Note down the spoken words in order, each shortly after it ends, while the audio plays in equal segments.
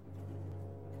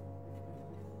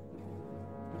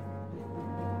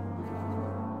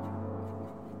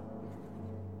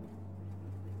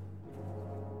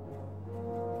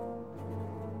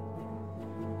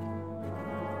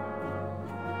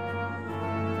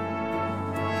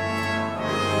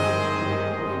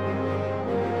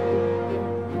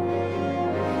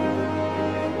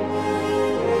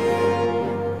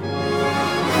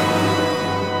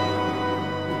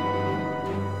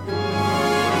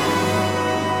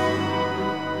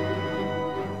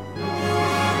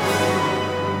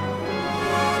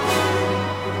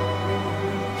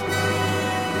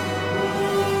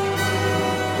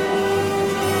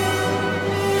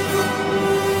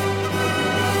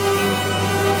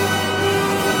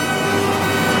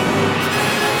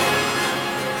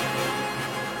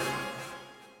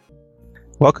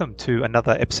Welcome to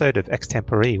another episode of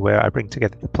Extempore, where I bring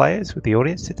together the players with the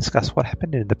audience to discuss what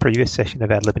happened in the previous session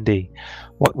of Ad Lib D,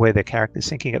 what were their characters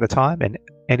thinking at the time, and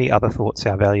any other thoughts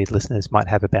our valued listeners might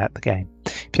have about the game.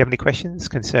 If you have any questions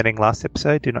concerning last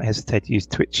episode, do not hesitate to use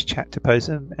Twitch chat to pose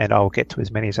them, and I will get to as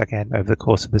many as I can over the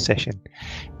course of the session.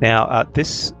 Now,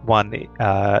 this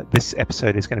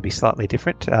episode is going to be slightly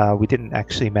different. We didn't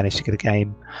actually manage to get a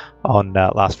game on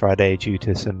last Friday due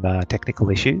to some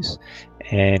technical issues.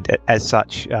 And as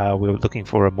such, we were looking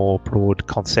for a more broad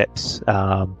concepts,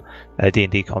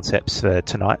 D&D concepts for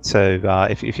tonight. So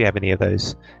if you have any of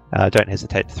those, don't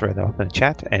hesitate to throw them up in the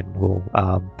chat, and we'll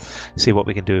see what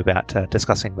we can do about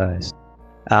discussing those.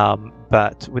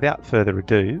 But without further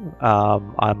ado,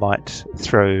 I might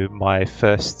throw my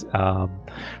first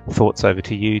thoughts over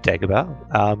to you,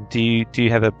 Dagobah. Do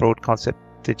you have a broad concept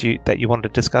that you want to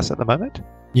discuss at the moment?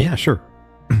 Yeah, sure.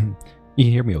 You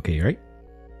hear me okay, right?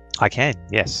 I can,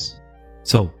 yes.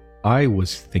 So I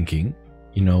was thinking,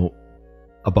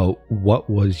 about what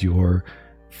was your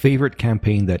favorite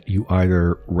campaign that you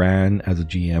either ran as a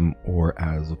GM or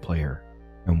as a player,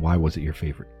 and why was it your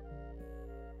favorite?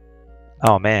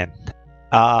 Oh man,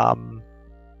 that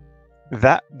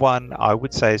one I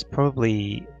would say is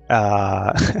probably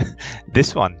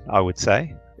this one. I would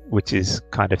say, which is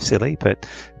kind of silly, but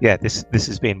yeah, this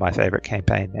has been my favorite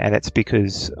campaign, and it's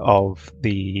because of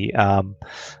the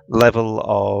level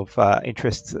of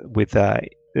interest with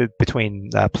between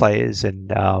players, and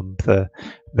the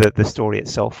story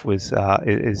itself is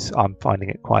I'm finding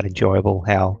it quite enjoyable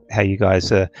how you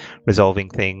guys are resolving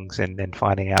things and then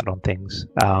finding out on things.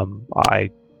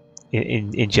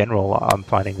 In general, I'm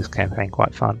finding this campaign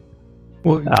quite fun.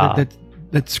 Well,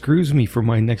 that screws me for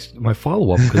my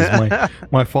follow-up, because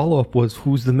my follow-up was,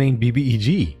 who's the main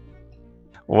BBEG?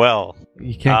 Well,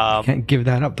 you can't give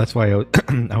that up. That's why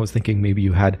I was thinking maybe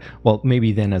you had,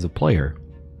 maybe then as a player.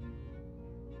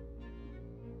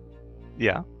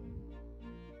 Yeah.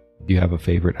 Do you have a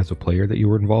favorite as a player that you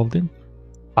were involved in?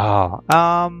 I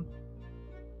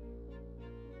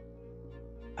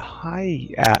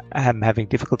am having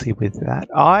difficulty with that.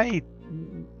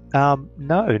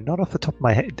 No, not off the top of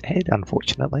my head,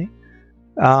 unfortunately.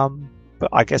 But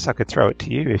I guess I could throw it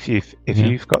to you if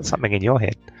you've got something in your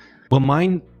head. Well,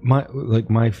 my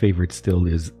favorite still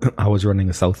is I was running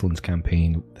a Southlands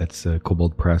campaign. That's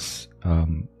Kobold Press,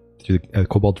 through the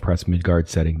Kobold Press Midgard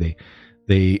setting.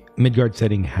 The Midgard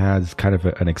setting has kind of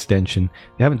an extension.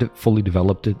 They haven't fully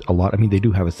developed it a lot. I mean, they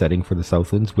do have a setting for the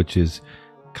Southlands, which is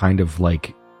kind of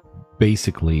like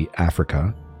basically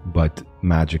Africa, but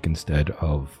magic instead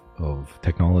of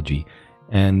technology.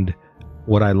 And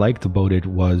what I liked about it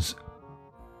was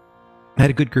I had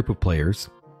a good group of players,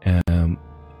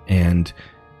 and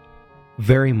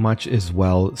very much as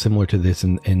well similar to this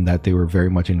in that they were very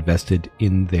much invested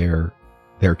in their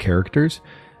characters.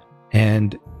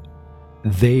 And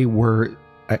they were,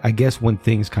 I guess, when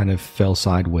things kind of fell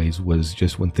sideways was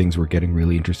just when things were getting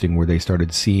really interesting, where they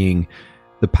started seeing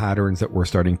the patterns that were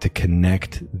starting to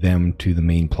connect them to the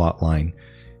main plot line.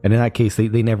 And in that case,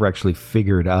 they never actually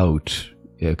figured out,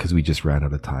 because we just ran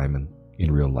out of time and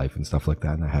in real life and stuff like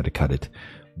that, and I had to cut it.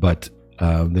 But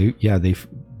the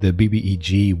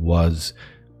BBEG was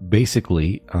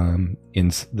basically,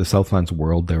 in the Southlands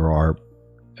world, there are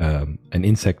an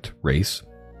insect race,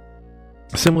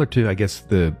 similar to, I guess,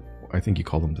 I think you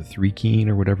call them the Three-Keen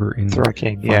or whatever in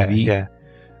 5e. Yeah.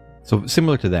 So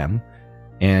similar to them.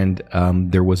 And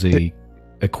there was a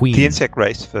queen. The insect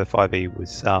race for 5e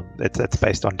was it's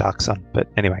based on Dark Sun. But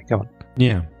anyway, go on.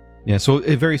 Yeah. So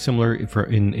very similar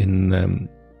in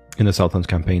the Southlands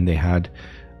campaign. They had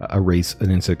a race, an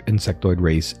insectoid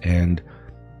race, and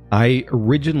I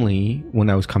originally, when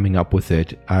I was coming up with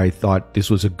it, I thought this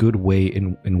was a good way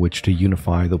in which to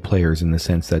unify the players, in the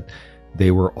sense that they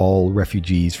were all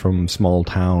refugees from small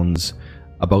towns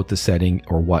about the setting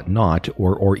or whatnot,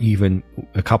 or even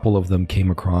a couple of them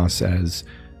came across as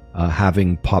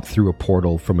having popped through a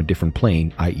portal from a different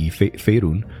plane, i.e.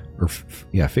 Faerun,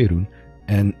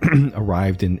 and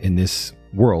arrived in this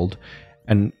world.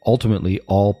 And ultimately,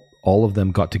 all of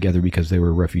them got together because they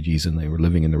were refugees and they were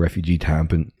living in the refugee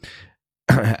camp. And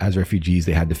as refugees,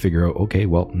 they had to figure out, okay,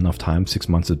 well, enough time, 6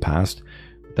 months had passed,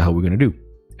 what the hell are we going to do?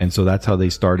 And so that's how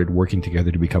they started working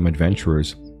together to become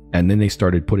adventurers. And then they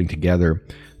started putting together,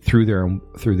 through their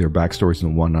backstories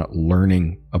and whatnot,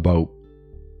 learning about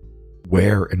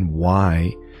where and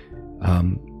why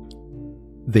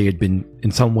they had been, in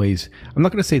some ways, I'm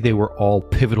not going to say they were all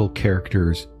pivotal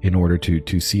characters in order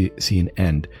to see an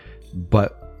end,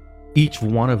 but each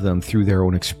one of them, through their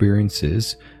own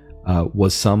experiences,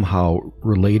 was somehow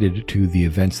related to the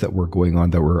events that were going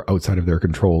on that were outside of their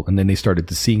control. And then they started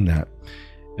to seeing that.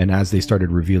 And as they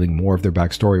started revealing more of their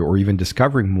backstory, or even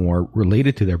discovering more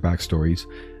related to their backstories,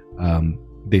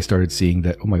 they started seeing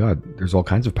that, oh my God, there's all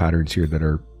kinds of patterns here that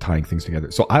are tying things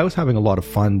together. So I was having a lot of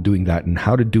fun doing that, and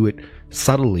how to do it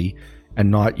subtly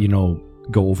and not,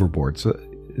 go overboard. So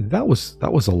that was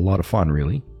a lot of fun,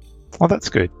 really. Well, that's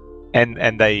good.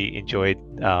 And they enjoyed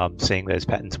seeing those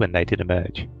patterns when they did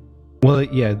emerge. Well,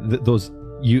 yeah,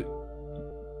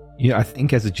 I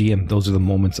think as a GM, those are the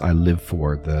moments I live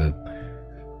for. The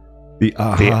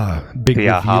big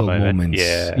reveal moments.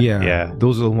 Yeah.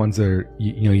 Those are the ones that are,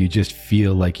 you just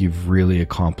feel like you've really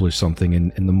accomplished something,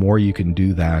 and the more you can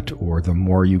do that, or the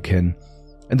more you can.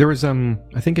 And there was I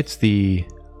think it's the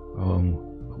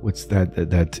what's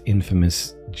that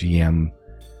infamous GM,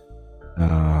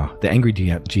 the angry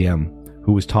GM,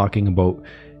 who was talking about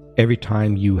every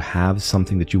time you have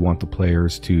something that you want the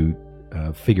players to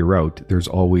figure out, there's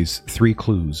always 3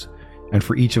 clues. And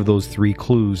for each of those 3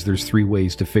 clues, there's 3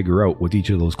 ways to figure out what each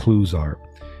of those clues are.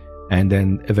 And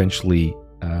then eventually,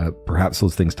 perhaps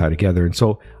those things tie together. And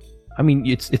so, I mean,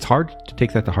 it's hard to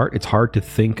take that to heart. It's hard to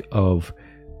think of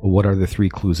what are the 3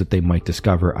 clues that they might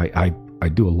discover. I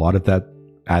do a lot of that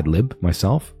ad lib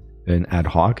myself and ad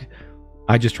hoc.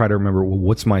 I just try to remember, well,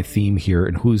 what's my theme here,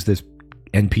 and who's this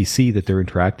NPC that they're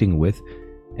interacting with,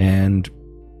 and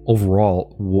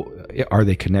overall, are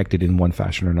they connected in one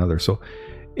fashion or another? So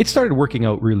it started working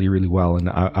out really, really well, and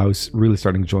I was really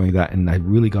starting enjoying that, and I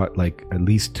really got like at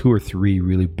least 2 or 3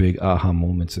 really big aha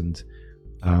moments, and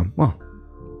well,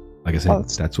 like I said,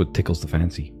 that's what tickles the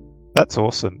fancy. That's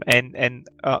awesome. And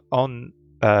on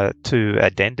to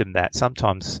addendum that,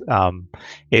 sometimes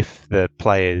if the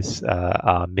players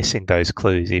are missing those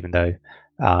clues, even though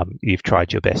you've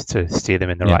tried your best to steer them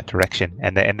in the right direction,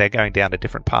 and they're going down a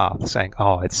different path, saying,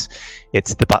 "Oh, it's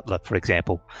the butler," for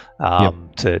example,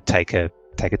 to take a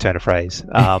turn of phrase,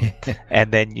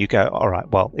 and then you go, "All right,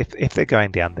 well, if they're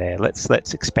going down there,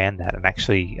 let's expand that and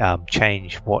actually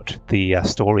change what the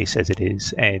story says it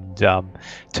is, and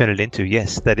turn it into,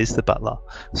 yes, that is the butler,"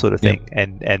 sort of thing,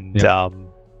 and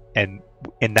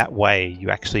in that way,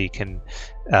 you actually can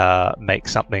make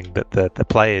something that the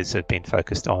players have been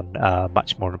focused on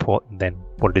much more important than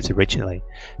what it is originally.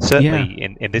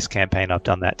 Certainly, in this campaign, I've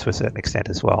done that to a certain extent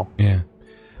as well. Yeah,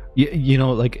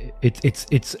 like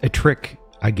it's a trick,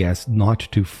 I guess, not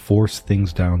to force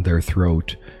things down their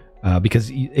throat,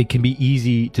 because it can be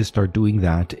easy to start doing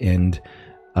that and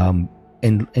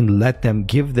let them,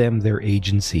 give them their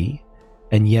agency,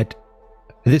 and yet.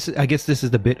 I guess this is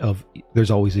the bit of,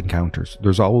 there's always encounters.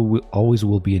 There's always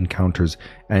will be encounters,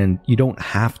 and you don't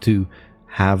have to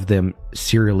have them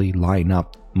serially line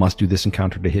up. Must do this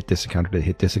encounter to hit this encounter to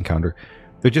hit this encounter.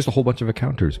 They're just a whole bunch of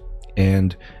encounters,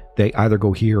 and they either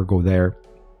go here or go there,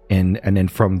 and then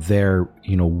from there,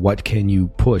 what can you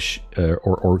push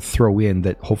or throw in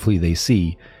that hopefully they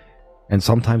see. And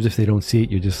sometimes if they don't see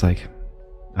it, you're just like,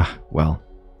 well,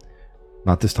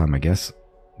 not this time, I guess.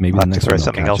 Maybe the next throw one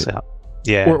something else out.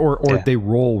 Yeah, or they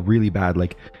roll really bad.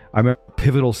 Like, I remember a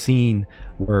pivotal scene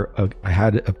where I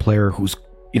had a player who's,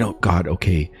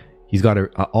 he's got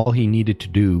all he needed to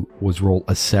do was roll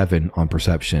a 7 on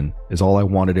perception. Is all I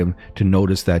wanted him to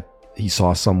notice, that he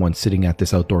saw someone sitting at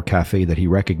this outdoor cafe that he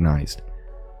recognized,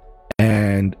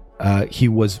 and he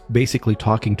was basically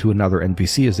talking to another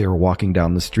NPC as they were walking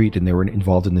down the street, and they were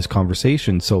involved in this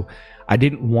conversation. So I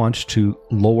didn't want to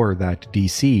lower that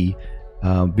DC.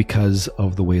 Because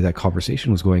of the way that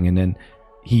conversation was going, and then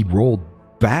he rolled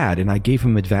bad, and I gave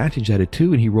him advantage at it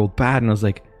too, and he rolled bad, and I was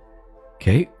like,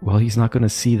 okay, well, he's not going to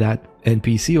see that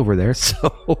NPC over there,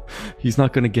 so he's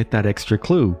not going to get that extra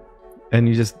clue, and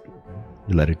you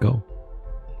let it go.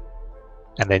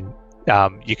 And then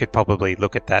you could probably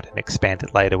look at that and expand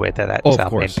it later, whether that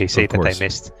NPC that they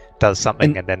missed does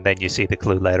something, and then you see the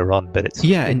clue later on, but it's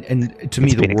and to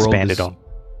me the world expanded on.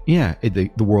 Yeah,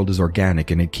 the world is organic,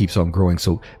 and it keeps on growing.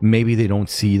 So maybe they don't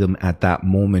see them at that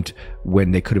moment when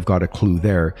they could have got a clue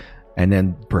there. And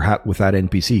then perhaps with that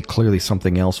NPC, clearly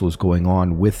something else was going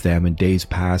on with them, and days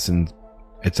pass, and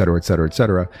et cetera, et cetera, et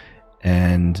cetera.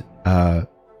 And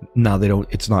now they don't,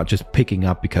 it's not just picking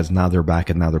up because now they're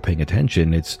back and now they're paying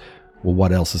attention. It's, well,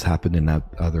 what else has happened in that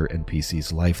other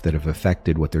NPC's life that have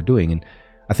affected what they're doing? And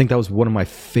I think that was one of my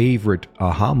favorite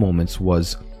aha moments,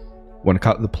 was when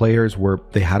the players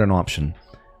they had an option.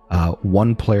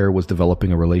 One player was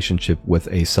developing a relationship with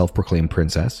a self-proclaimed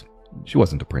princess. She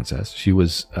wasn't a princess. She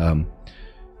was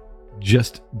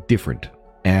just different.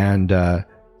 And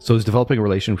so he's developing a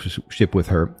relationship with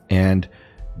her, and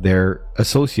their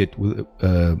associate,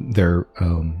 their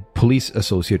police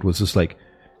associate, was just like,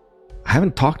 I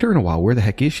haven't talked to her in a while. Where the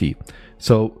heck is she?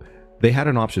 So they had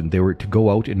an option. They were to go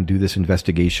out and do this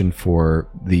investigation for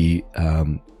the.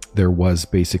 There was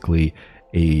basically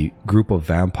a group of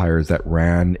vampires that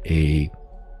ran a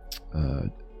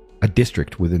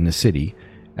district within the city,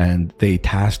 and they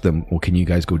tasked them, well, can you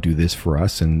guys go do this for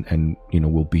us, and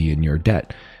we'll be in your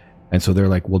debt. And so they're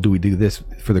like, well, do we do this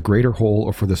for the greater whole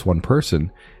or for this one person?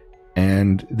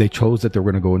 And they chose that they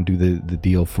were going to go and do the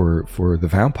deal for the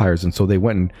vampires. And so they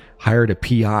went and hired a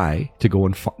PI to go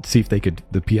and see if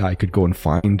the PI could go and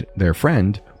find their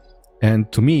friend.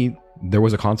 And to me, there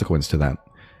was a consequence to that.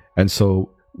 And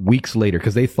so weeks later,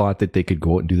 because they thought that they could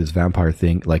go out and do this vampire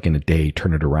thing like in a day,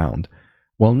 turn it around.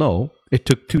 Well, no, it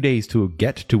took 2 days to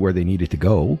get to where they needed to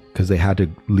go because they had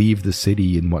to leave the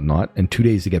city and whatnot, and 2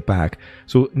 days to get back.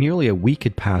 So nearly a week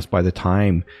had passed by the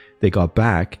time they got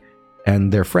back,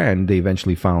 and their friend, they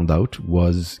eventually found out,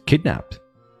 was kidnapped.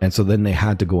 And so then they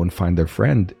had to go and find their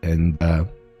friend. And,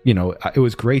 it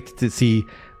was great to see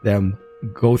them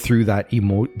go through that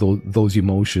those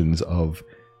emotions of,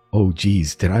 oh,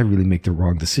 geez, did I really make the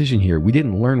wrong decision here? We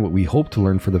didn't learn what we hoped to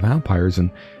learn for the vampires, and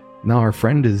now our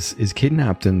friend is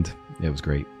kidnapped, and it was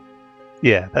great.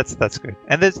 Yeah, that's good.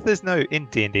 And there's no, in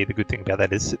D&D, the good thing about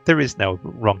that is there is no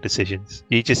wrong decisions.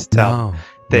 You just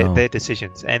they're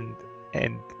decisions, and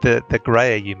the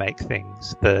grayer you make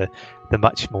things, the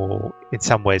much more, in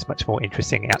some ways, much more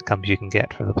interesting outcomes you can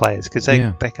get from the players, because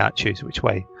they can't choose which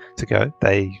way to go.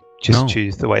 They just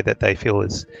choose the way that they feel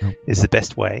is the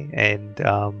best way, and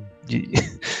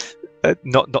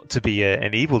not to be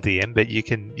an evil DM, but you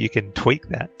can tweak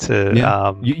that to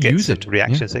get use some it.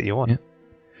 reactions that you want. Yeah.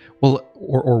 Well,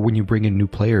 or when you bring in new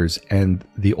players and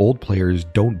the old players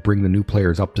don't bring the new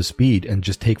players up to speed and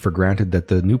just take for granted that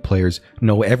the new players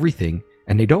know everything,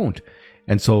 and they don't.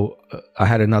 And so I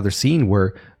had another scene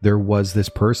where there was this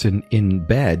person in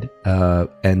bed,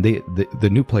 and the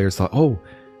new players thought,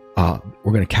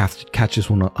 we're going to catch this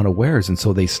one unawares. And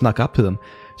so they snuck up to them,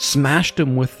 smashed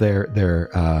them with their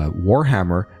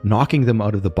warhammer, knocking them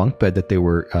out of the bunk bed that they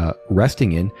were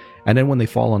resting in. And then when they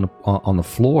fall on the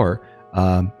floor,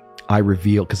 I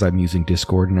reveal, because I'm using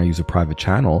Discord and I use a private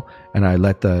channel, and I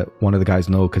let one of the guys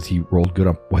know, because he rolled good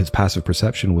up, his passive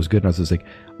perception was good, and I was just like,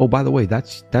 oh, by the way,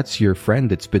 that's your friend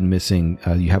that's been missing,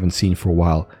 you haven't seen for a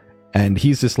while. And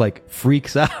he's just like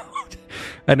freaks out.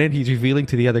 And then he's revealing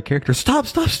to the other character, stop,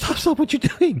 what you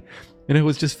doing? And it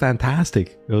was just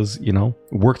fantastic. It was,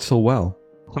 worked so well.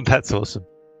 That's awesome.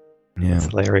 Yeah. That's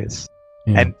hilarious.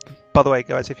 Yeah. And by the way,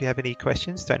 guys, if you have any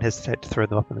questions, don't hesitate to throw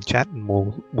them up in the chat, and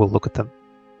we'll look at them.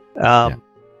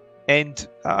 And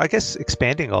I guess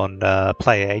expanding on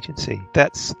player agency,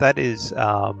 that is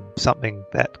something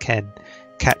that can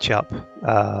catch up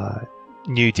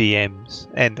new DMs,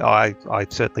 and I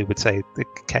certainly would say it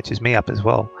catches me up as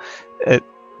well.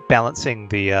 Balancing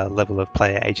the level of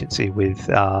player agency with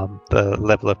the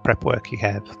level of prep work you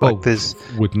have. There's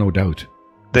with no doubt.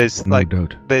 There's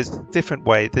different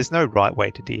ways. There's no right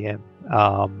way to DM,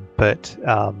 but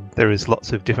there is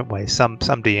lots of different ways. Some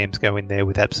DMs go in there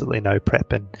with absolutely no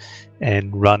prep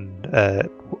and run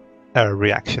a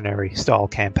reactionary style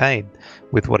campaign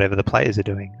with whatever the players are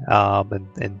doing,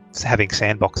 and having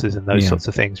sandboxes and those sorts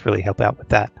of things really help out with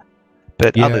that.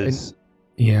 But others,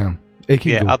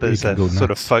 others are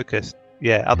sort of focused.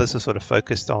 Yeah, others are sort of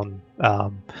focused on,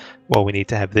 we need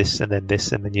to have this, and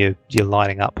then you're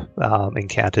lining up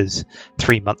encounters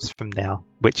 3 months from now,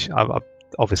 which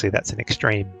obviously that's an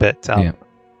extreme, but that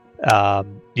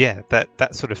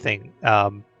sort of thing.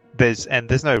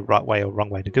 There's no right way or wrong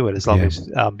way to do it, as long as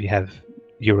you have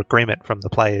your agreement from the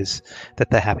players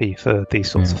that they're happy for these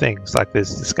sorts of things. Like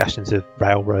there's discussions of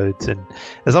railroads, and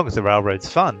as long as the railroad's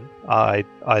fun, I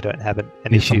don't have an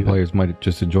issue. Some players might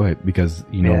just enjoy it because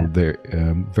they're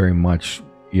very much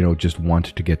just want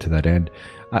to get to that end.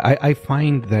 I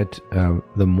find that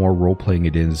the more role playing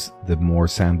it is, the more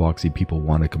sandboxy people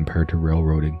want to compare to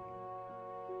railroading.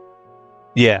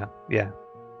 Yeah.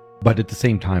 But at the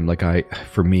same time,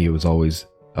 for me, it was always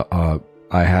I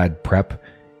had prep,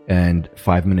 and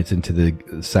 5 minutes into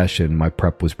the session, my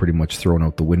prep was pretty much thrown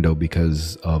out the window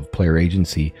because of player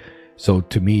agency. So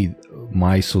to me,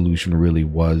 my solution really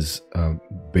was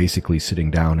basically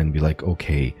sitting down and be like,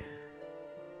 okay,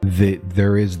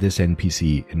 there is this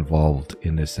NPC involved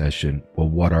in this session. Well,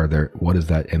 what is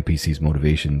that NPC's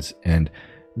motivations? And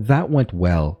that went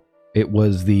well. It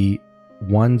was the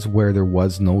ones where there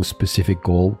was no specific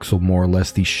goal, so more or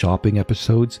less these shopping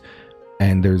episodes.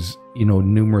 And there's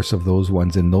numerous of those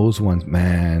ones, and those ones,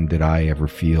 man, did I ever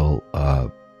feel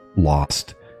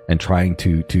lost and trying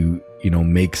to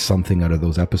make something out of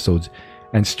those episodes.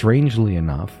 And strangely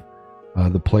enough,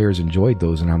 the players enjoyed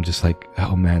those, and I'm just like,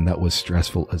 oh man, that was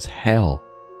stressful as hell.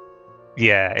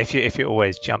 Yeah, if you're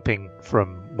always jumping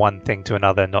from one thing to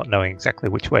another, not knowing exactly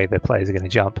which way the players are going to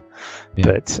jump. Yeah.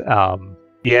 But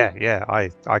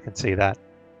I can see that.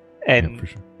 And for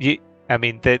sure. I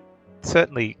mean, that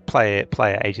certainly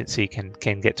player agency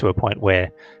can get to a point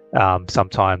where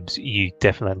sometimes you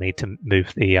definitely need to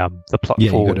move the plot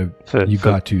forward for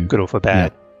good or for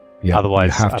bad. Yeah.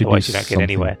 Otherwise, you don't get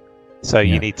anywhere. So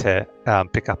you need to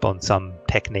pick up on some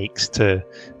techniques to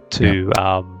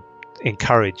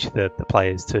encourage the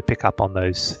players to pick up on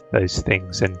those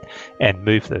things and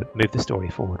move the story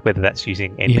forward, whether that's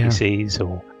using NPCs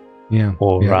or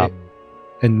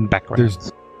and backgrounds.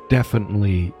 There's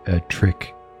definitely a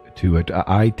trick to it.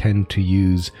 I tend to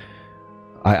use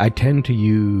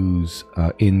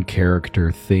in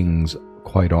character things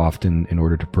quite often in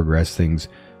order to progress things,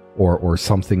 or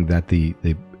something that the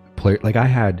player, like I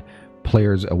had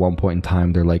players at one point in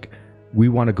time, they're like, we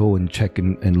want to go and check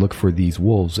and look for these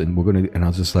wolves, and I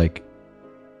was just like,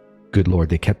 good Lord,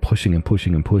 they kept pushing and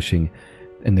pushing and pushing,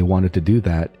 and they wanted to do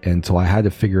that. And so I had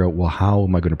to figure out, well, how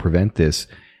am I going to prevent this?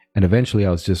 And eventually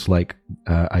I was just like,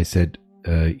 I said,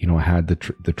 I had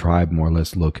the tribe more or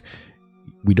less, look,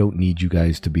 we don't need you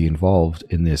guys to be involved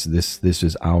in this. This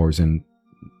is ours, and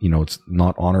it's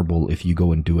not honorable if you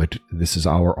go and do it. This is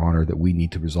our honor that we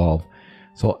need to resolve.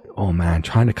 So, oh man,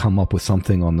 trying to come up with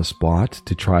something on the spot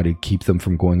to try to keep them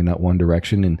from going in that one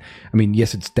direction. And I mean,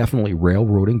 yes, it's definitely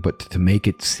railroading, but to make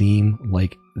it seem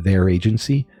like their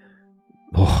agency,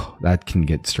 that can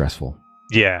get stressful.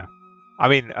 Yeah. I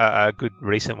mean, a good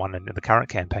recent one in the current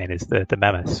campaign is the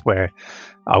mammoths, where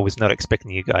I was not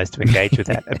expecting you guys to engage with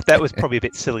that. That was probably a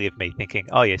bit silly of me, thinking,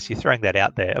 oh yes, you're throwing that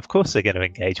out there. Of course they're going to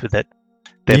engage with it.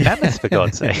 They're mammoths, for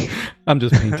God's sake. I'm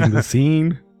just painting the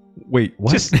scene. Wait,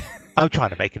 what? I'm trying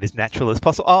to make it as natural as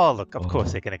possible. Oh, look, of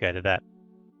course they're going to go to that.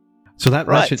 So that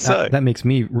makes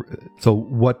me. So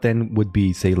what then would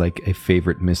be, say, like a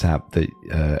favorite mishap that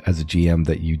as a GM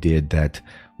that you did that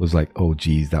was like, oh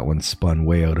geez, that one spun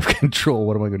way out of control.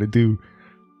 What am I going to do?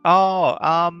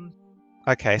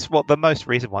 Okay. So, well, the most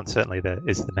recent one certainly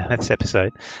is the Mammoths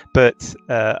episode, but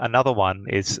another one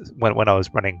is when I was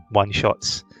running one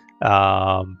shots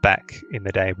back in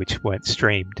the day, which weren't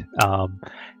streamed,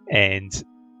 and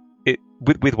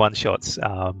with one shots,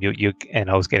 and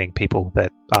I was getting people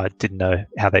that didn't know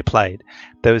how they played.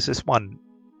 There was this one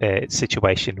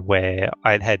situation where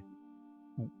I had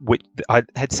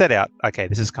set out, okay,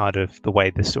 this is kind of the way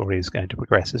the story is going to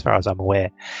progress as far as I'm aware,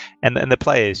 and the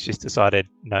players just decided,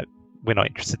 no, we're not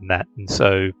interested in that, and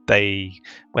so they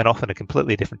went off in a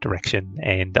completely different direction.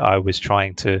 And I was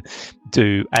trying to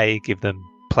give them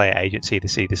player agency to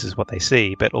see this is what they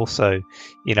see, but also,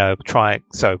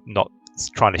 not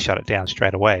trying to shut it down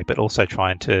straight away, but also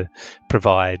trying to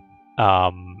provide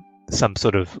some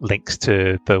sort of links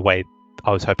to the way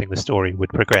I was hoping the story would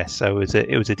progress. So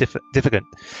it was a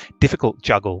difficult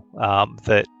juggle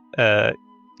that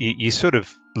you sort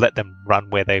of let them run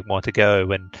where they want to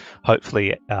go, and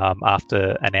hopefully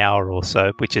after an hour or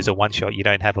so, which is a one shot, you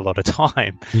don't have a lot of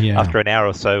time. Yeah. After an hour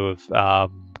or so of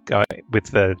going with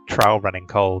the trail running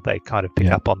cold, they kind of pick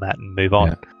up on that and move on.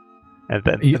 Yeah.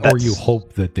 Or you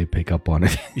hope that they pick up on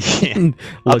it. Yeah.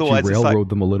 Let you railroad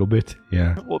them a little bit.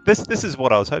 Yeah. Well, this is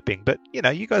what I was hoping, but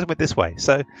you guys went this way,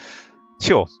 so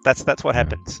sure, that's what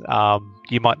happens.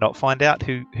 You might not find out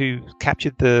who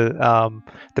captured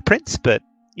the prince, but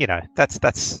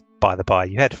that's by the by.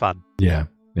 You had fun. Yeah.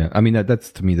 I mean,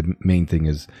 that's to me the main thing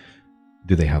is,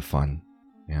 do they have fun?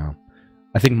 Yeah.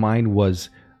 I think mine was,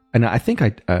 and I think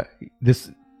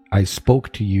I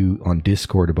spoke to you on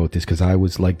Discord about this because I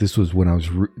was like, this was when I was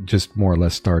just more or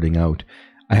less starting out.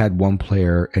 I had one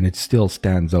player, and it still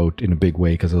stands out in a big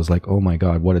way because I was like, oh my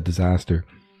God, what a disaster.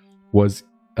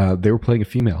 They were playing a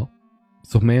female,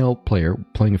 so male player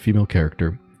playing a female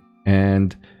character,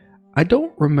 and I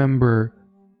don't remember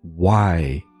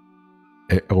why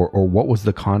or what was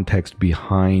the context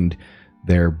behind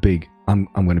their big, I'm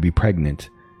going to be pregnant.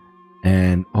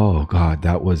 And oh God,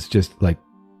 that was just like,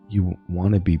 you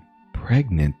want to be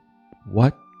pregnant?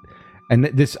 What? And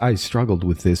I struggled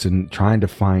with this and trying to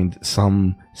find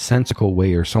some sensical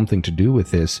way or something to do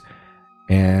with this.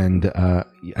 And I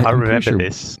remember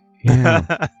this.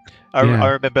 Yeah. I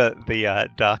remember the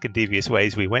dark and devious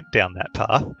ways we went down that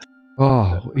path.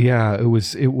 Oh yeah, it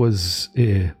was.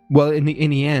 Well, in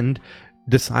the end,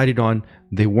 decided on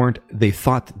they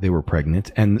thought they were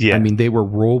pregnant, and I mean they were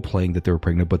role playing that they were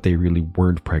pregnant, but they really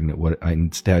weren't pregnant. What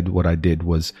I did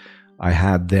was I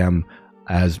had them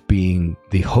as being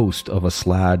the host of a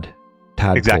slad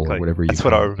tadpole, or whatever you call it. That's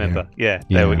what I remember. Yeah.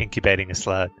 They were incubating a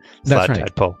slad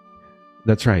tadpole.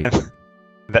 That's right.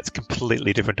 That's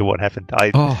completely different to what happened.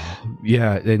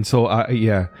 And so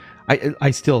I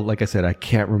I still, like I said, I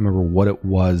can't remember what it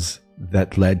was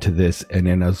that led to this. And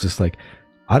then I was just like,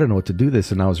 I don't know what to do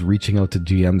this. And I was reaching out to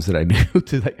GMs that I knew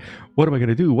to like, what am I going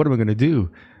to do? What am I going to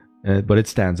do? But it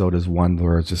stands out as one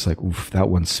where it's just like, oof, that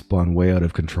one spun way out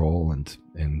of control. And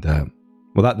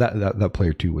well, that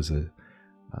player too was an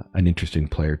interesting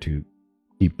player to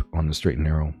keep on the straight and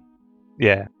narrow.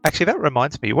 Yeah, actually, that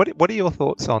reminds me. What are your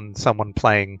thoughts on someone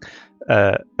playing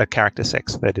a character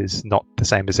sex that is not the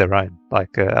same as their own,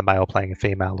 like a male playing a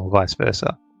female or vice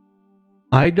versa?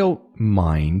 I don't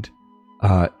mind.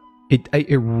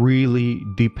 It really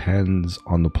depends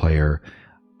on the player.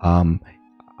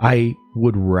 I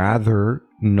would rather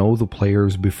know the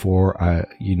players before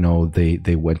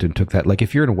they went and took that. Like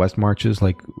if you're in a West Marches,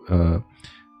 like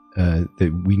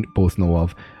that we both know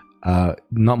of,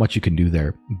 not much you can do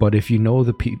there. But if you know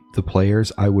the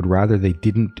players, I would rather they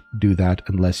didn't do that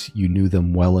unless you knew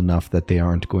them well enough that they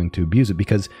aren't going to abuse it,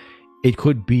 because it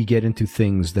could get into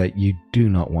things that you do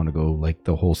not want to go, like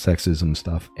the whole sexism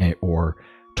stuff, or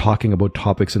talking about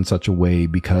topics in such a way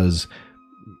because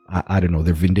I don't know,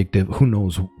 they're vindictive. Who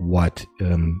knows what?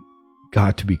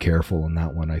 Got to be careful on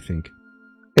that one, I think.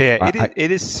 Yeah,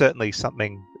 it is certainly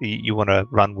something you want to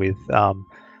run with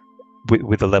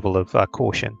a level of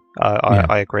caution.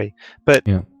 I agree, but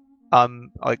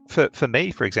like for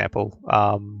me, for example,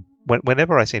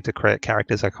 whenever I seem to create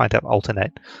characters, I kind of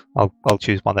alternate. I'll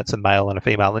choose one that's a male and a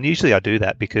female, and usually I do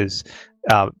that because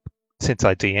since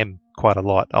I DM quite a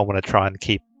lot, I want to try and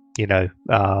keep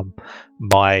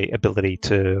my ability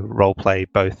to role play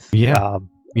both. Me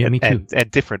too.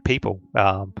 And different people,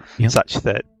 such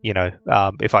that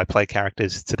if I play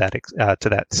characters to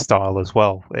that style as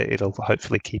well, it'll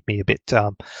hopefully keep me a bit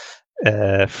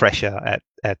fresher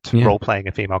at role playing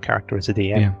a female character as a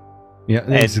DM. Yeah,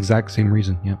 that's the exact same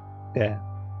reason. Yeah.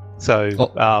 So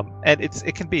and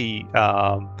it can be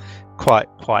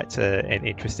quite an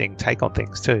interesting take on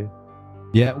things too.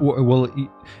 Yeah, well,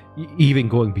 even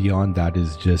going beyond that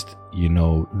is just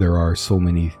there are so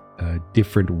many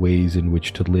different ways in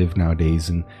which to live nowadays,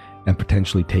 and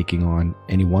potentially taking on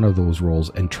any one of those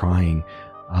roles and trying.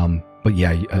 But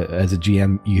yeah, as a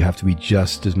GM, you have to be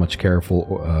just as much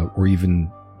careful, or even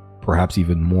perhaps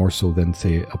even more so than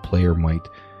say a player might.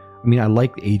 I mean, I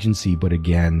like agency, but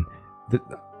again,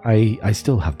 I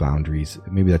still have boundaries.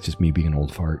 Maybe that's just me being an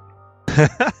old fart.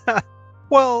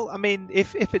 Well, I mean,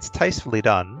 if it's tastefully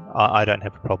done, I don't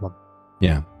have a problem.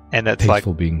 Yeah, and that's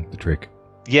tasteful being the trick.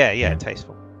 Yeah,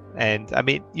 tasteful. And I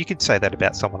mean, you could say that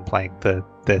about someone playing the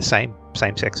same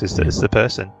sex as the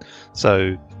person.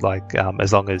 So, like,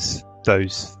 as long as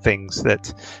those things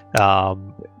that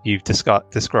you've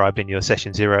described in your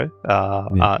session 0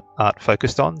 aren't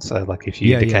focused on. So, like, if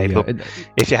you indicate, look,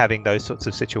 if you're having those sorts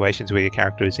of situations where your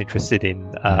character is interested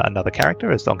in another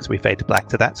character, as long as we fade to black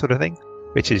to that sort of thing,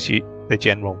 which is the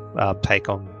general take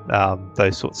on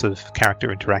those sorts of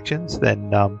character interactions, then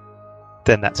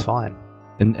that's fine.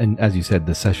 And as you said,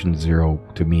 the session 0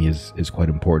 to me is quite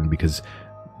important, because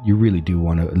you really do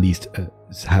want to at least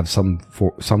have some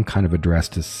kind of address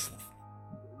to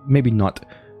maybe not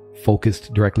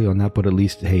focused directly on that, but at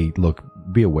least, hey, look,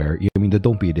 be aware. I mean, the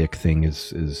don't be a dick thing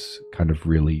is kind of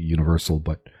really universal,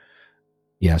 but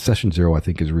yeah, session 0 I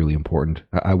think is really important.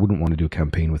 I wouldn't want to do a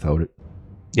campaign without it.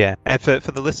 Yeah, and for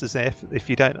the listeners there, if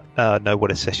you don't know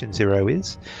what a session 0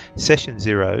 is, session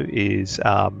 0 is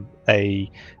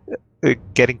a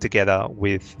getting together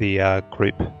with the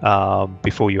group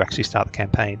before you actually start the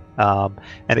campaign,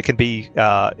 and it can be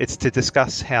it's to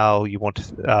discuss how you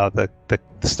want the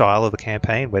style of the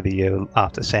campaign, whether you're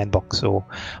after sandbox or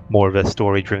more of a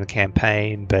story-driven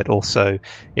campaign, but also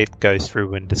it goes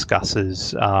through and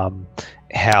discusses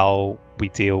how we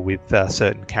deal with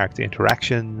certain character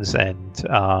interactions and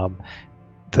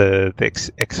the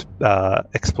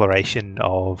exploration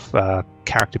of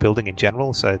character building in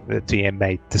general. So the DM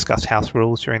may discuss house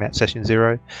rules during that session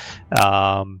 0,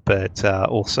 but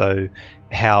also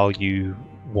how you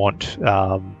want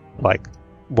like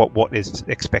what is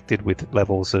expected with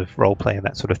levels of role play and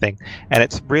that sort of thing. And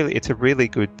it's a really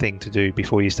good thing to do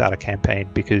before you start a campaign,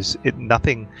 because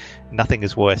nothing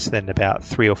is worse than about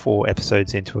 3 or 4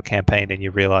 episodes into a campaign and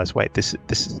you realize, wait, this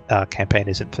campaign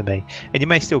isn't for me. And you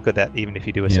may still get that even if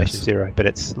you do a session 0, but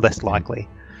it's less likely.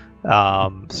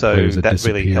 So that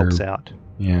really helps out.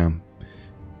 Yeah.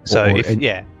 So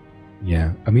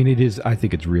Yeah, I mean, it is. I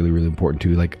think it's really, really important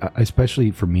too. Like, especially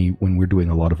for me, when we're doing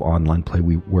a lot of online play,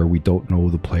 where we don't know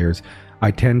the players, I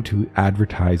tend to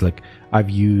advertise. Like, I've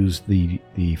used the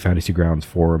Fantasy Grounds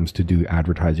forums to do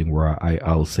advertising, where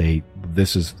I'll say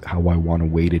this is how I want to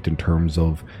weight it in terms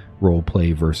of role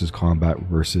play versus combat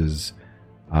versus,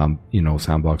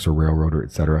 sandbox or railroad or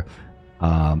etc.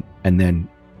 and then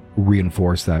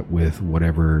reinforce that with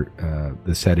whatever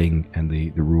the setting and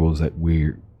the rules that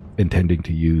we're intending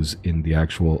to use in the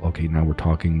actual, okay, now we're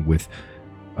talking with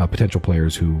potential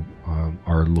players who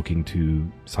are looking to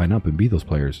sign up and be those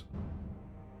players.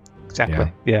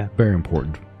 Exactly. Yeah. Very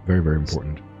important. Very, very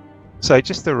important. So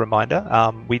just a reminder,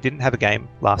 we didn't have a game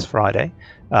last Friday,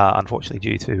 unfortunately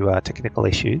due to technical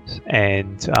issues.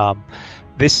 And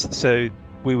so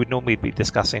we would normally be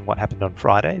discussing what happened on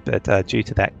Friday, but due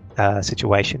to that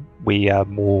situation, we are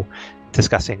more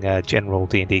discussing general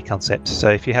D&D concepts. So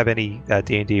if you have any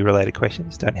D&D related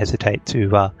questions, don't hesitate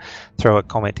to throw a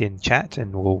comment in chat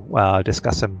and we'll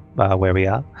discuss them where we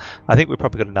are. I think we've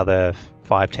probably got another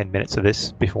 5-10 minutes of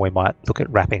this before we might look at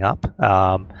wrapping up.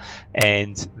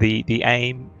 And the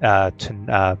aim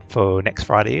for next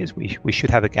Friday is we should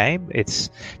have a game. It's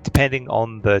depending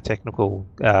on the technical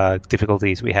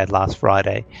difficulties we had last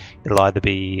Friday. It'll either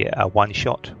be a one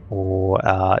shot or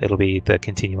it'll be the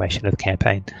continuation of the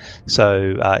campaign.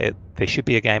 So there should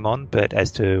be a game on, but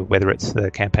as to whether it's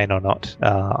the campaign or not,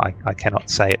 I cannot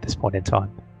say at this point in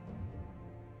time.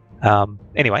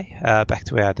 Anyway, back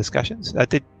to our discussions.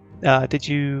 Did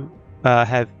you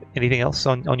have anything else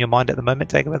on your mind at the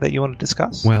moment, Dagobah, that you want to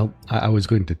discuss? Well, I was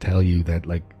going to tell you that,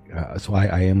 so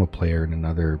I am a player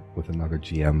with another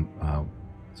GM.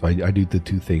 So I do the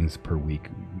 2 things per week.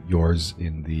 Yours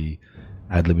in the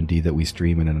Ad Lib D that we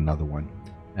stream, and in another one.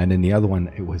 And in the other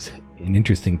one, it was an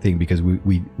interesting thing because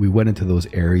we went into those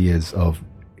areas of,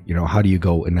 how do you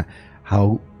go and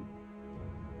how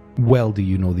well do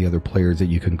you know the other players that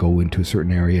you can go into a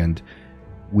certain area. And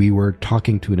we were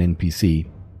talking to an NPC,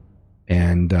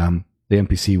 and the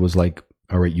NPC was like,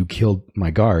 "All right, you killed my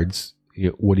guards.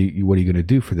 What are you going to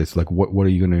do for this? Like, what are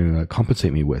you going to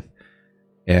compensate me with?"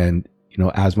 And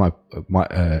as my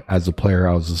as a player,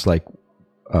 I was just like,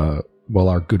 "Well,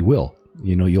 our goodwill.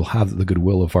 You'll have the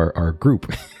goodwill of our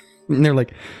group." And they're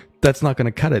like, "That's not going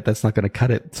to cut it. That's not going to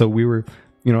cut it." So we were,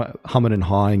 humming and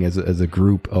hawing as a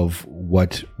group of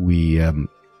what we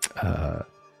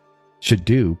should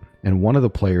do. And one of the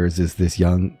players is this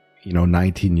young,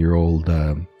 19-year-old,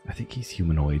 I think he's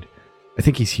humanoid. I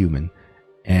think he's human.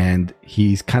 And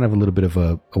he's kind of a little bit of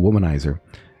a womanizer.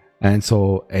 And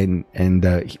so,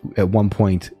 at one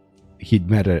point, he'd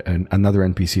met another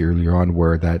NPC earlier on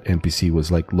where that NPC was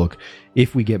like, "Look,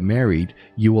 if we get married,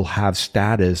 you will have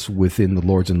status within the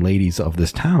lords and ladies of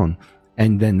this town.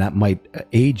 And then that might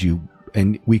aid you.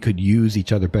 And we could use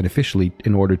each other beneficially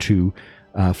in order to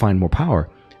find more power."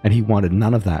 And he wanted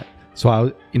none of that.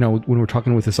 So when we're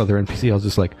talking with this other NPC, I was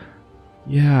just like,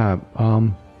 "Yeah,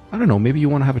 I don't know. Maybe you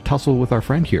want to have a tussle with our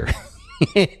friend here."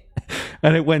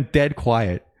 And it went dead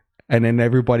quiet. And then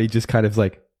everybody just kind of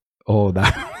like, "Oh,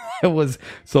 that it was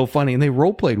so funny." And they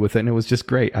role played with it, and it was just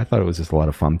great. I thought it was just a lot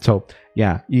of fun. So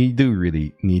yeah, you do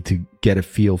really need to get a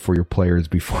feel for your players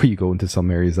before you go into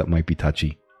some areas that might be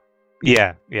touchy.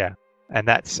 Yeah. And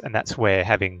that's where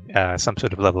having some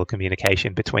sort of level of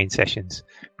communication between sessions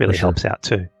really helps out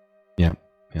too. Yeah.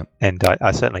 And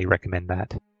I certainly recommend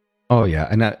that. Oh yeah,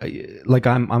 and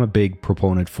I'm a big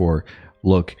proponent for,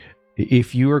 look,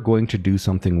 if you are going to do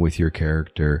something with your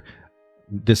character,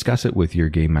 discuss it with your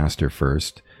game master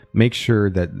first. Make sure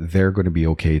that they're going to be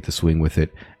okay to swing with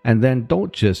it, and then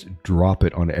don't just drop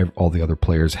it on all the other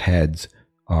players' heads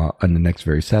on the next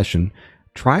very session.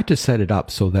 Try to set it up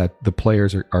so that the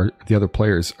other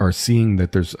players are seeing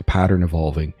that there's a pattern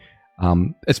evolving.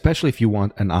 Especially if you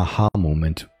want an aha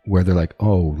moment where they're like,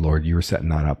 "Oh Lord, you were setting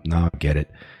that up. Now I get it."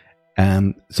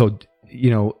 So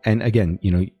and again,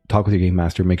 talk with your game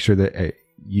master. Make sure that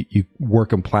you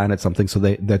work and plan at something so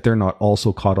that they're not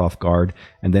also caught off guard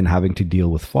and then having to deal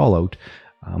with fallout.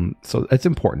 So it's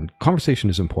important. Conversation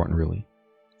is important, really.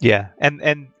 Yeah,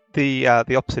 and the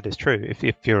opposite is true.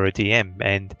 If you're a DM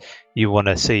and you want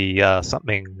to see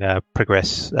something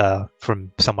progress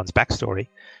from someone's backstory,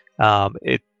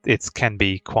 it can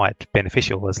be quite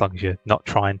beneficial as long as you're not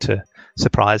trying to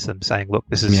surprise them, saying, "Look,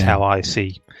 this is how I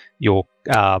see your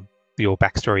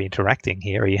backstory interacting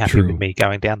here. Are you happy with me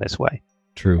going down this way?"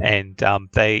 True. And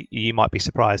you might be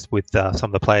surprised with some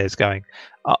of the players going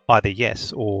either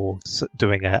yes or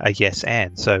doing a yes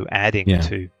and, so adding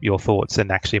to your thoughts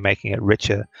and actually making it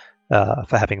richer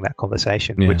for having that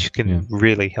conversation, which can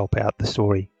really help out the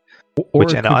story.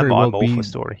 I'm all for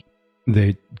story.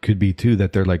 They could be too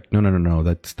that they're like, no,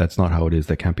 that's not how it is.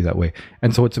 That can't be that way.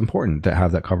 And so it's important to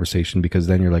have that conversation, because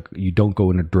then you're like, you don't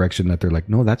go in a direction that they're like,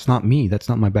 "No, that's not me. That's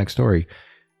not my backstory."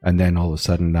 And then all of a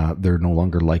sudden they're no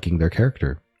longer liking their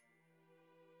character.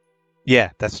 Yeah,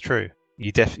 that's true.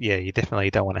 You definitely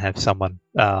don't want to have someone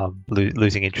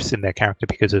losing interest in their character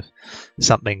because of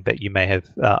something that you may have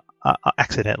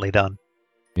accidentally done.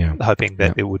 Yeah. hoping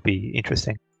that it would be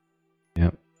interesting.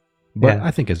 Yeah. But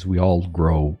I think as we all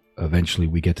grow, eventually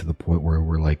we get to the point where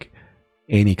we're like,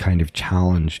 any kind of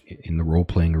challenge in the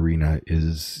role-playing arena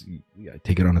is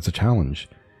take it on as a challenge.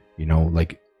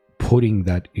 Like putting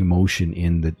that emotion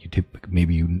in that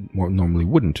maybe you more normally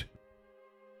wouldn't.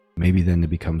 Maybe then it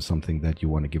becomes something that you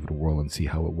want to give it a whirl and see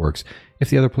how it works if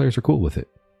the other players are cool with it.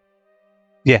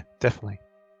 Yeah, definitely.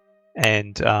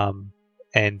 And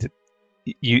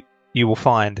you will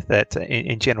find that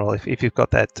in general, if you've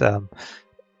got that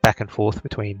back and forth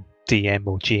between DM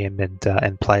or GM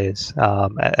and players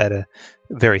at a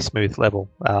very smooth level,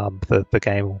 the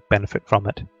game will benefit from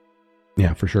it.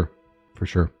 Yeah, for sure.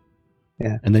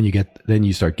 Yeah, and then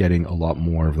you start getting a lot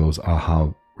more of those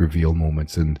aha reveal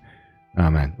moments, and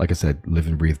man, like I said, live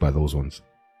and breathe by those ones.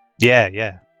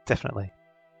 Yeah, definitely.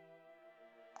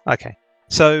 Okay,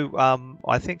 so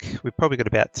I think we've probably got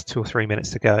about 2 or 3 minutes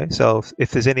to go. So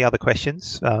if there's any other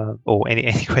questions or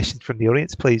any questions from the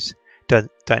audience, please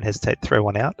don't hesitate to throw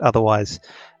one out. Otherwise,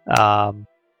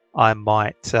 I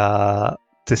might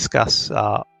discuss.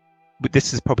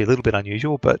 This is probably a little bit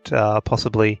unusual, but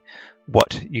possibly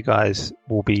what you guys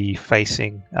will be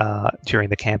facing during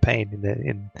the campaign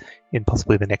in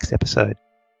possibly the next episode.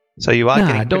 So you are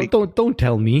getting don't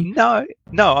tell me. No,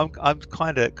 I'm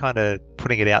kind of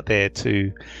putting it out there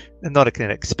to not going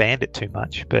to expand it too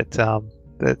much, but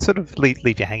sort of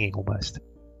leave you hanging almost.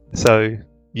 So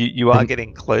you are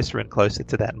getting closer and closer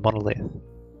to that monolith.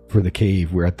 For the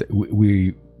cave, we're at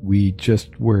we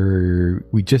just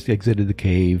exited the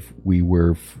cave.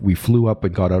 We flew up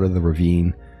and got out of the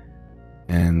ravine,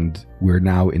 and we're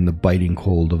now in the biting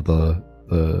cold of the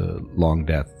long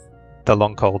death. The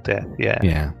long cold death, yeah.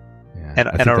 Yeah. And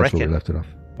I reckon that's where we left it off.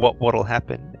 What'll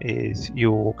happen is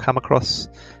you'll come across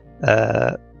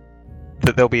that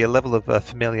there'll be a level of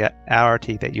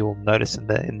familiarity that you'll notice in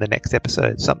the next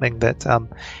episode, something that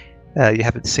you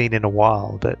haven't seen in a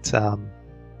while, but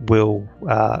will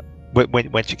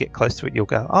once you get close to it, you'll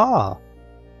go,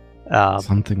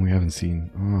 something we haven't seen.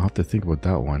 Oh, I'll have to think about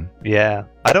that one. Yeah,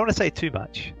 I don't want to say too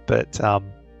much, but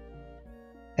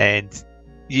and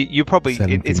you probably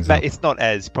it's not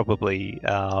as probably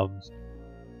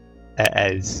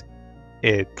as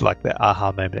it like the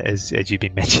aha moment as you've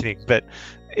been mentioning, but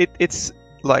it's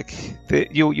like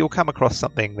you'll come across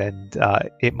something, and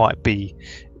it might be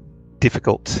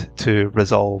difficult to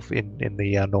resolve in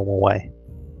the normal way.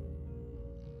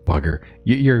 Bugger,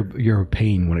 you're a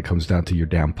pain when it comes down to your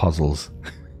damn puzzles.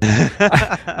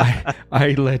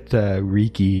 I let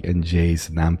Riki and Jace,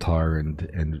 Namtar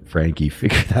and Frankie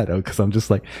figure that out, because I'm just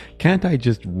like, can't I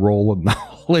just roll a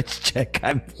knowledge check?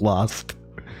 I'm lost.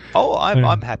 Oh,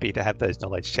 I'm happy to have those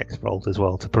knowledge checks rolled as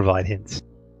well to provide hints.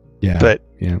 Yeah, but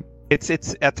yeah, it's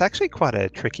actually quite a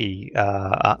tricky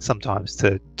art sometimes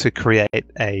to create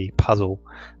a puzzle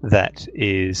that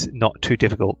is not too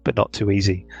difficult but not too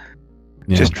easy.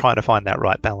 Yeah. Just trying to find that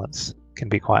right balance can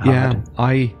be quite hard. Yeah,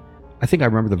 I think I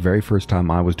remember the very first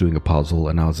time I was doing a puzzle,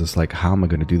 and I was just like, how am I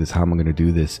going to do this? How am I going to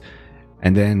do this?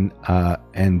 And then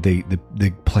and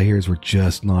the players were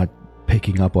just not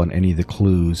picking up on any of the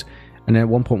clues. And then at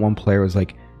one point, one player was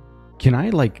like, can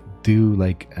I do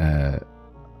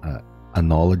a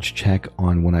knowledge check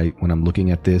on when I'm looking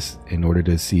at this in order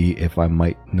to see if I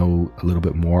might know a little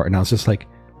bit more? And I was just like,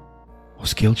 oh,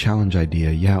 skill challenge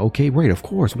idea. Yeah, okay, right, of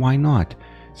course, why not?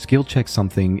 Skill check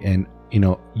something, and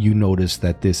you notice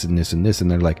that this and this and this, and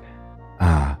they're like,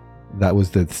 that was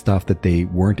the stuff that they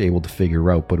weren't able to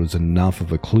figure out, but it was enough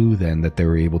of a clue then that they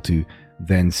were able to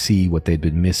then see what they'd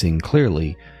been missing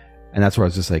clearly. And that's where I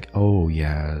was just like, oh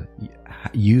yeah,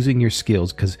 using your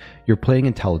skills, because you're playing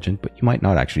intelligent, but you might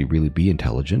not actually really be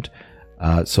intelligent.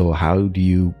 So how do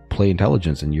you play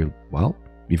intelligence? And you've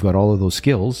got all of those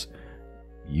skills.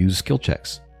 Use skill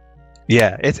checks.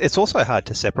 Yeah, it's also hard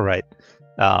to separate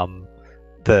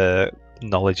the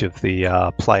knowledge of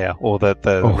the player or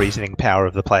the reasoning power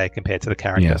of the player compared to the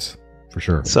character. Yes, for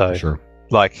sure. So, for sure.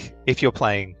 Like if you're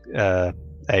playing a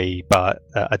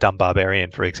dumb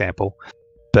barbarian, for example,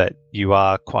 but you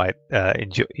are quite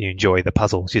you enjoy the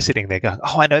puzzles. You're sitting there going,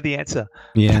 "Oh, I know the answer.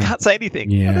 Yeah, I can't say anything.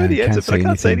 Yeah, I know the answer, but I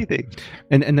can't say anything."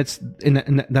 And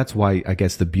that's why I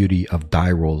guess the beauty of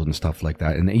die rolls and stuff like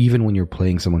that. And even when you're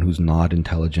playing someone who's not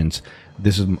intelligent,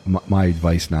 this is my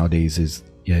advice nowadays: is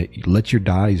let your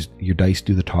dice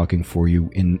do the talking for you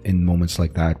in moments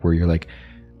like that where you're like,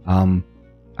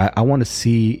 I want to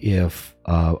see if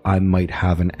I might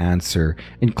have an answer,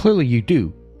 and clearly you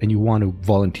do. And you want to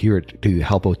volunteer it to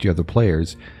help out the other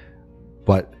players,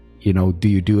 but do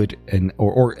you do it?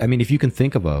 Or I mean, if you can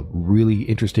think of a really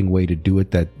interesting way to do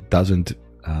it that doesn't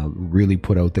really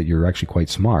put out that you're actually quite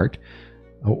smart,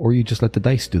 or you just let the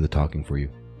dice do the talking for you.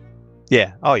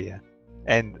 Yeah. Oh, yeah.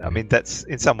 And I mean, that's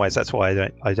in some ways that's why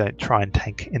I don't try and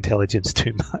tank intelligence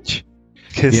too much,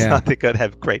 because I think I'd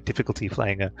have great difficulty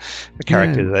playing a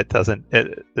character that doesn't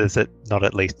is it not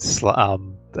at least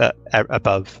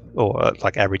above or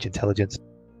like average intelligence.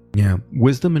 Yeah,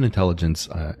 wisdom and intelligence.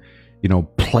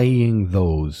 Playing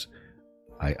those,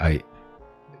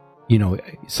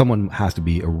 someone has to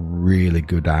be a really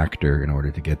good actor in order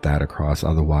to get that across.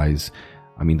 Otherwise,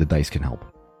 I mean, the dice can help.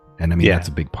 And I mean, that's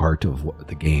a big part of what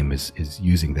the game is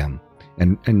using them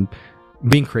and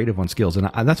being creative on skills. And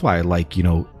that's why I like,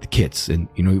 the kits and,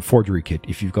 forgery kit.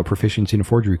 If you've got proficiency in a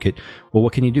forgery kit, well,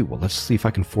 what can you do? Well, let's see if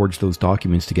I can forge those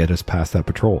documents to get us past that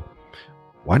patrol.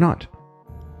 Why not?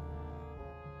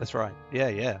 That's right.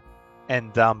 Yeah.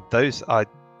 And those, I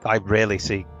rarely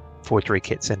see forgery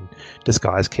kits and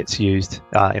disguise kits used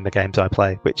in the games I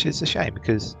play, which is a shame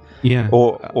because,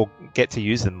 or get to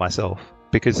use them myself.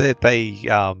 Because they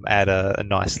add a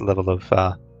nice level of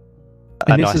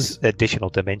additional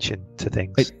dimension to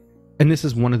things. And this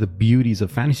is one of the beauties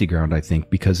of Fantasy Ground, I think,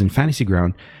 because in Fantasy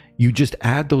Ground, you just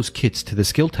add those kits to the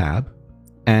skill tab,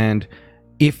 and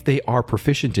if they are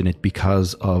proficient in it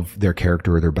because of their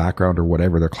character or their background or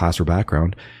whatever, their class or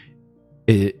background,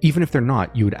 even if they're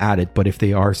not, you would add it. But if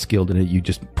they are skilled in it, you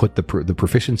just put the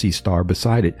proficiency star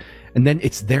beside it, and then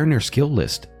it's there in their skill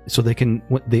list. So they can,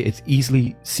 it's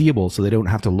easily seeable, so they don't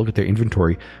have to look at their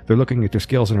inventory. They're looking at their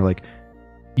skills and they're like,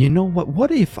 you know what?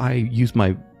 What if I use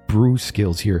my brew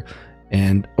skills here?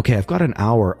 And okay, I've got an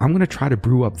hour. I'm going to try to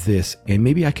brew up this, and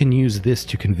maybe I can use this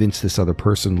to convince this other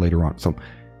person later on. So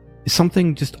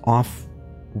something just off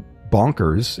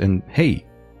bonkers, and hey,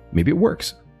 maybe it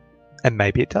works, and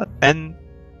maybe it does. And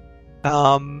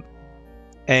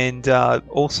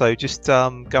also just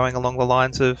going along the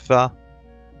lines of.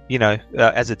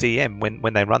 As a DM,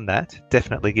 when they run that,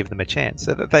 definitely give them a chance.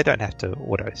 So that they don't have to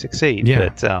auto succeed,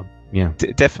 but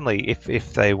definitely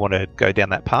if they want to go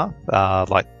down that path,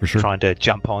 trying to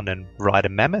jump on and ride a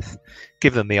mammoth,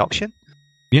 give them the option.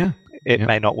 Yeah, it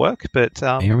may not work, but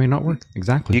may or may not work.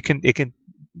 Exactly. It can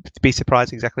be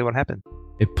surprised exactly what happened.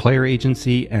 It player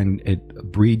agency and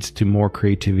it breeds to more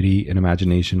creativity and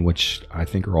imagination, which I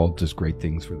think are all just great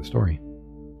things for the story.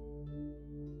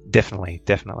 Definitely.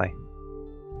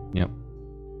 Yep.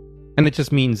 And it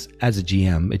just means, as a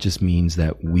GM, it just means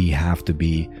that we have to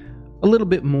be a little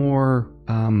bit more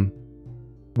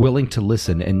willing to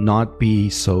listen and not be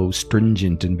so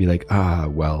stringent and be like,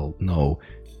 well, no.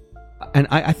 And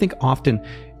I think often,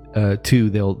 too,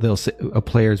 they'll say,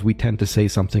 players, we tend to say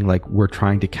something like, we're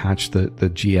trying to catch the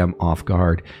GM off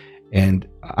guard. And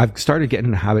I've started getting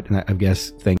in the habit, and I guess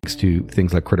thanks to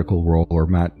things like Critical Role or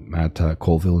Matt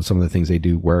Colville and some of the things they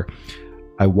do, where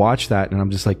I watch that and I'm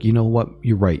just like, you know what?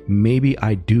 You're right. Maybe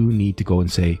I do need to go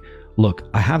and say, look,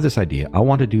 I have this idea. I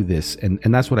want to do this. And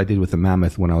that's what I did with the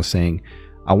mammoth when I was saying,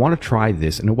 I want to try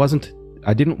this. And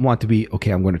I didn't want to be,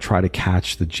 okay, I'm going to try to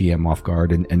catch the GM off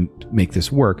guard and make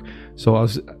this work. So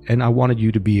I wanted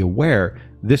you to be aware,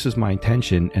 this is my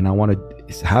intention. And I want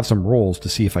to have some rolls to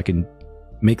see if I can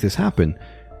make this happen.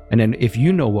 And then if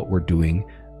you know what we're doing,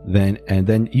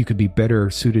 then you could be better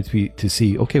suited to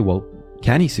see, okay, well,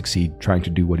 can he succeed trying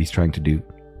to do what he's trying to do?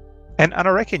 And I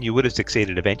reckon you would have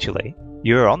succeeded eventually.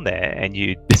 You were on there and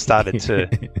you started to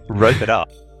rope it up.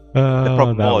 The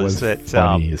problem was that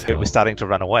it was starting to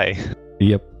run away.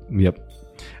 Yep.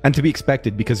 And to be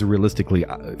expected, because realistically,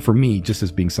 for me, just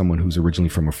as being someone who's originally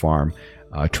from a farm,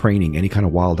 training any kind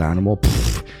of wild animal,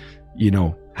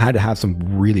 had to have some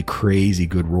really crazy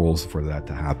good rolls for that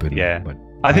to happen. Yeah. But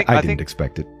I didn't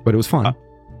expect it, but it was fun.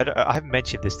 I haven't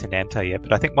mentioned this to Namto yet,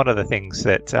 but I think one of the things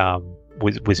that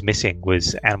was missing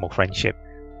was animal friendship.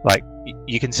 Like,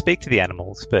 you can speak to the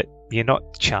animals, but you're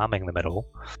not charming them at all.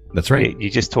 That's right.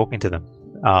 You're just talking to them.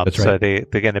 That's right. So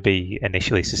they're going to be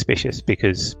initially suspicious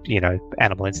because,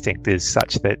 animal instinct is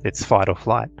such that it's fight or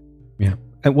flight. Yeah.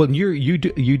 And well, you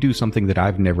do something that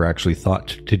I've never actually thought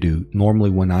to do.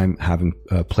 Normally, when I'm having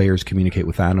players communicate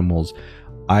with animals,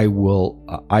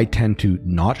 I tend to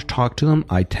not talk to them.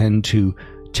 I tend to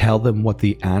tell them what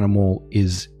the animal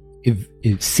is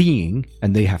seeing,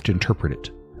 and they have to interpret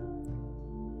it.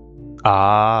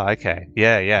 Okay.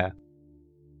 Yeah.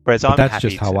 Whereas that's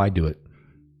just how I do it.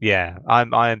 Yeah,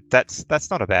 that's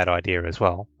not a bad idea as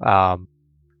well.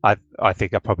 I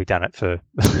think I've probably done it for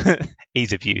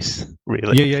ease of use,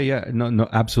 really. Yeah. No,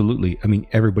 absolutely. I mean,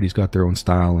 everybody's got their own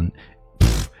style, and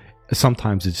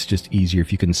sometimes it's just easier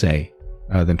if you can say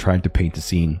than trying to paint a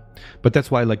scene. But that's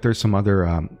why, there's some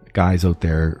other guys out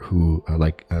there who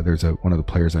there's one of the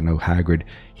players I know, Hagrid.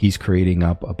 He's creating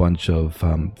up a bunch of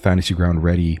Fantasy Ground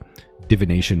ready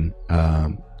divination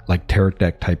like tarot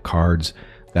deck type cards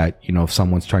that, you know, if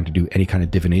someone's trying to do any kind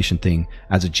of divination thing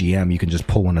as a GM, you can just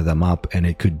pull one of them up and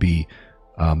it could be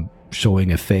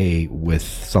showing a fae with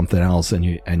something else, and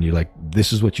you're like,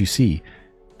 this is what you see,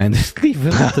 and just leave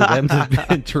it up to them to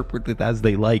interpret it as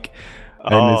they like.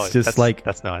 And it's just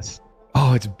that's nice.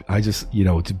 Oh,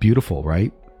 it's beautiful,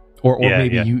 right? Or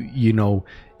maybe you know,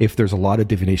 if there's a lot of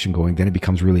divination going, then it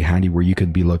becomes really handy where you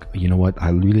can be, look, you know what, I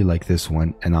really like this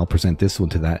one, and I'll present this one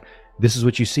to that. This is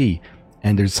what you see.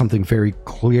 And there's something very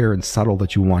clear and subtle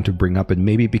that you want to bring up, and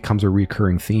maybe it becomes a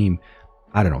recurring theme.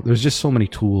 I don't know. There's just so many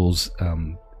tools,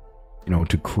 you know,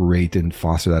 to create and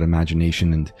foster that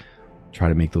imagination and try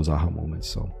to make those aha moments.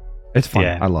 So it's fun.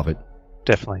 Yeah. I love it.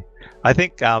 Definitely. I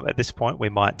think at this point we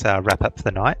might wrap up for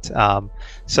the night.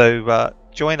 So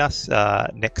join us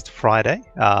next Friday.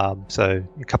 So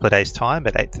a couple of days' time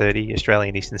at 8:30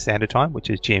 Australian Eastern Standard Time,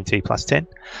 which is GMT plus 10,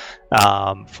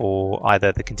 for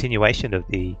either the continuation of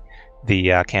the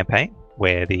campaign,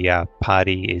 where the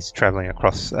party is traveling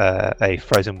across a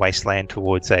frozen wasteland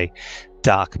towards a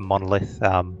dark monolith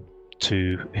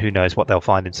to who knows what they'll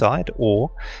find inside,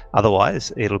 or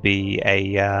otherwise it'll be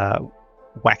a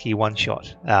wacky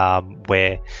one-shot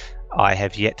where I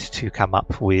have yet to come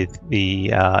up with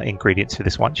the ingredients for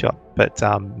this one-shot, but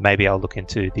maybe I'll look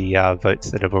into the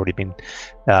votes that have already been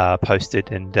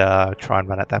posted and try and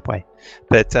run it that way.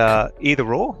 But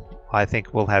either or, I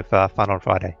think we'll have fun on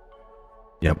Friday.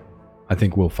 Yep. I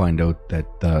think we'll find out that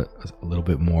a little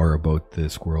bit more about the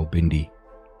squirrel Bindi.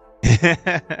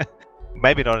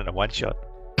 Maybe not in a one-shot.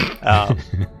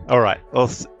 All right. I'll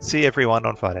see everyone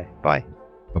on Friday. Bye.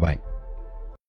 Bye-bye.